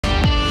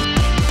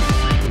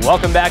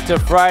Welcome back to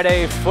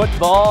Friday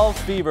Football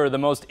Fever, the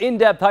most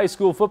in-depth high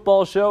school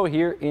football show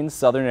here in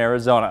Southern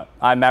Arizona.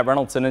 I'm Matt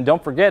Reynolds, and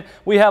don't forget,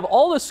 we have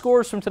all the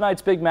scores from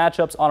tonight's big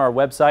matchups on our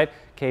website,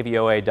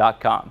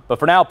 KVOA.com. But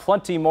for now,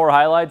 plenty more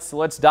highlights, so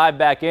let's dive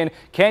back in.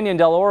 Canyon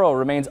Del Oro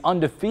remains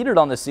undefeated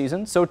on the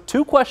season, so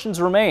two questions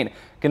remain.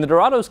 Can the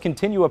Dorados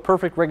continue a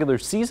perfect regular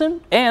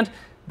season? And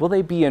will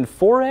they be in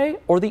 4A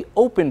or the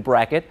open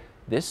bracket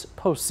this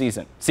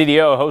postseason?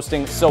 CDO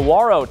hosting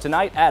Saguaro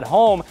tonight at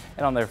home,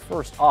 and on their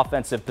first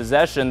offensive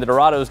possession, the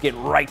Dorados get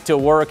right to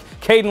work.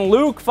 Caden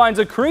Luke finds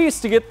a crease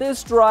to get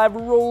this drive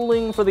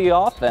rolling for the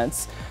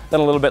offense.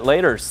 Then a little bit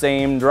later,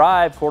 same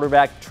drive,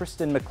 quarterback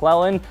Tristan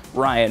McClellan,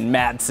 Ryan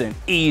Madsen,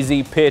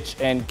 easy pitch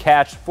and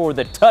catch for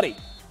the tutty.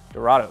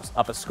 Dorados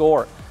up a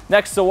score.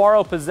 Next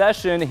Saguaro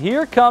possession,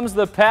 here comes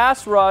the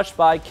pass rush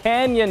by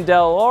Canyon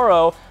Del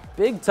Oro.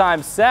 Big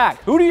time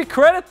sack. Who do you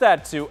credit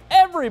that to?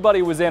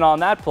 Everybody was in on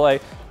that play.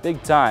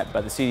 Big time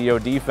by the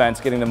CDO defense,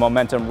 getting the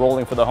momentum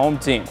rolling for the home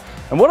team.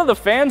 And what are the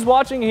fans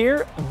watching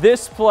here?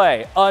 This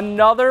play.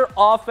 Another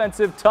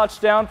offensive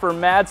touchdown for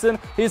Madsen,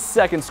 his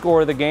second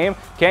score of the game.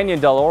 Canyon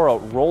Del Oro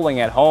rolling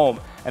at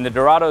home. And the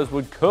Dorados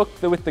would cook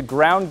with the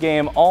ground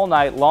game all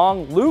night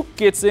long. Luke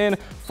gets in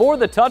for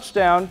the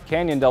touchdown.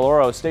 Canyon Del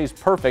Oro stays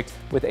perfect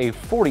with a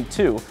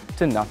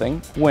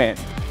 42-0 win.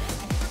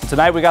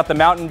 Tonight we got the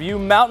Mountain View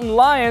Mountain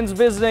Lions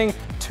visiting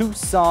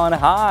Tucson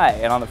High.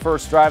 And on the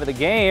first drive of the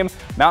game,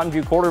 Mountain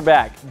View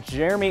quarterback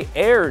Jeremy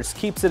Ayers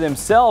keeps it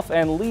himself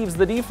and leaves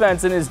the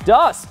defense in his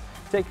dust.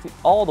 Takes it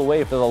all the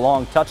way for the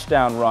long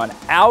touchdown run.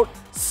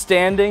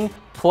 Outstanding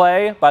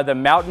play by the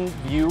Mountain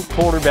View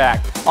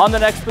quarterback. On the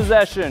next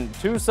possession,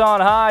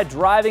 Tucson High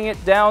driving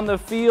it down the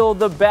field.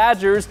 The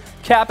Badgers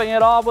capping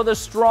it off with a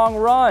strong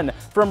run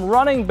from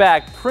running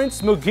back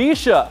Prince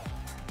Mugisha.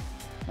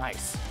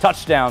 Nice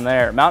touchdown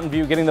there. Mountain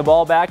View getting the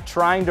ball back,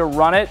 trying to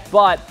run it,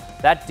 but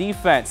that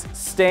defense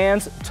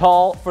stands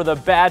tall for the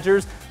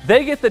Badgers.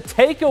 They get the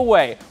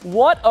takeaway.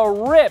 What a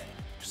rip.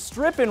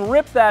 Strip and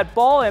rip that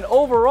ball, and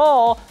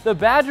overall, the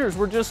Badgers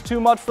were just too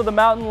much for the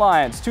Mountain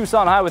Lions.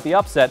 Tucson High with the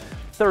upset,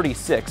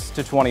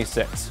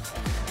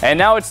 36-26. And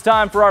now it's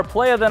time for our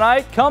play of the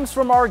night. Comes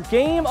from our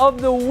game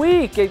of the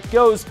week. It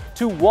goes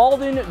to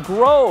Walden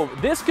Grove.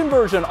 This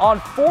conversion on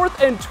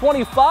 4th and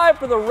 25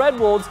 for the Red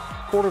Wolves.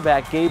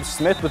 Quarterback Gabe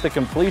Smith with the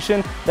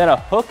completion, then a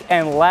hook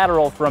and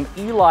lateral from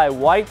Eli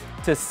White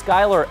to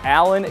Skylar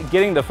Allen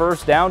getting the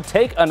first down.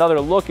 Take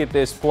another look at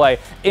this play.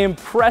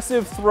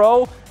 Impressive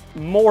throw,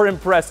 more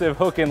impressive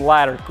hook and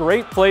ladder.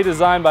 Great play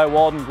design by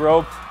Walden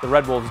Grove. The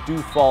Red Wolves do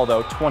fall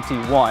though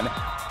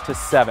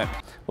 21-7.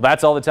 Well,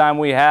 that's all the time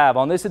we have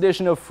on this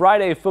edition of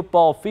Friday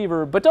Football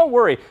Fever, but don't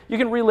worry, you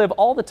can relive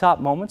all the top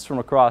moments from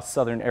across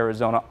Southern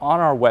Arizona on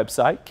our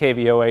website,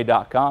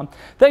 KVOA.com.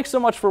 Thanks so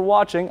much for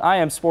watching. I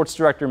am Sports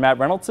Director Matt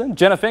Reynolds.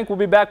 Jenna Fink will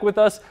be back with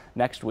us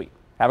next week.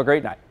 Have a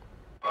great night.